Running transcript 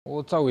Well,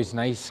 it's always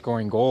nice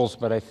scoring goals,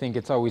 but I think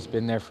it's always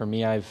been there for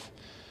me. I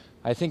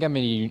think I'm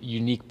a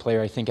unique player.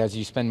 I think as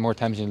you spend more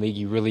times in the league,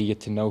 you really get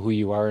to know who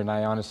you are, and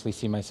I honestly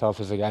see myself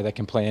as a guy that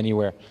can play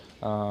anywhere.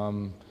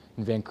 In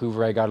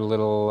Vancouver, I got a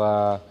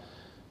little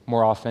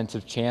more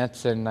offensive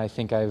chance, and I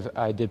think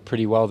I did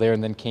pretty well there,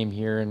 and then came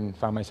here and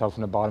found myself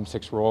in a bottom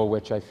six role,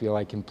 which I feel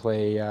I can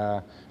play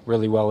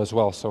really well as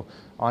well. So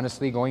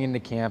honestly, going into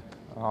camp,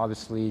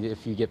 obviously,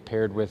 if you get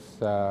paired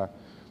with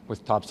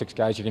top six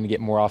guys, you're going to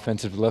get more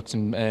offensive looks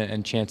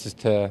and chances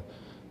to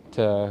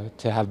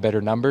have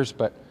better numbers.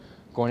 But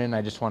going in,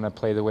 I just want to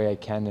play the way I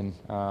can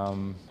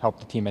and help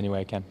the team any way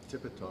I can.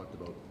 Tippett talked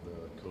about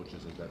the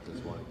coaches and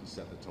veterans wanting to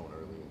set the tone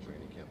early in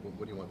training camp.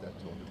 What do you want that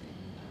tone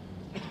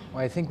to be?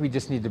 Well, I think we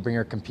just need to bring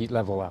our compete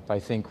level up. I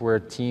think we're a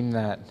team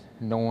that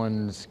no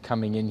one's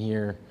coming in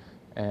here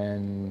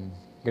and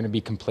going to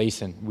be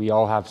complacent. We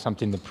all have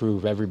something to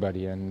prove,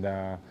 everybody. And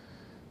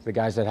the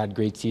guys that had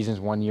great seasons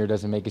one year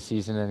doesn't make a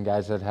season, and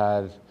guys that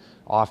had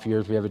off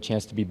years, we have a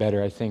chance to be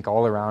better. I think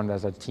all around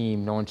as a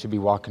team, no one should be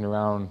walking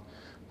around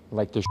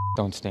like their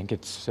don't stink.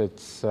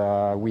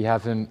 We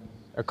haven't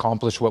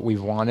accomplished what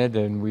we've wanted,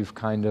 and we've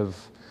kind of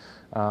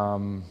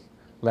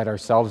let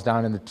ourselves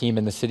down and the team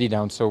and the city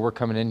down. So we're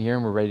coming in here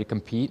and we're ready to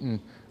compete. And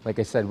like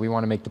I said, we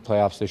want to make the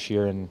playoffs this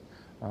year, and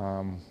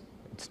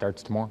it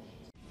starts tomorrow.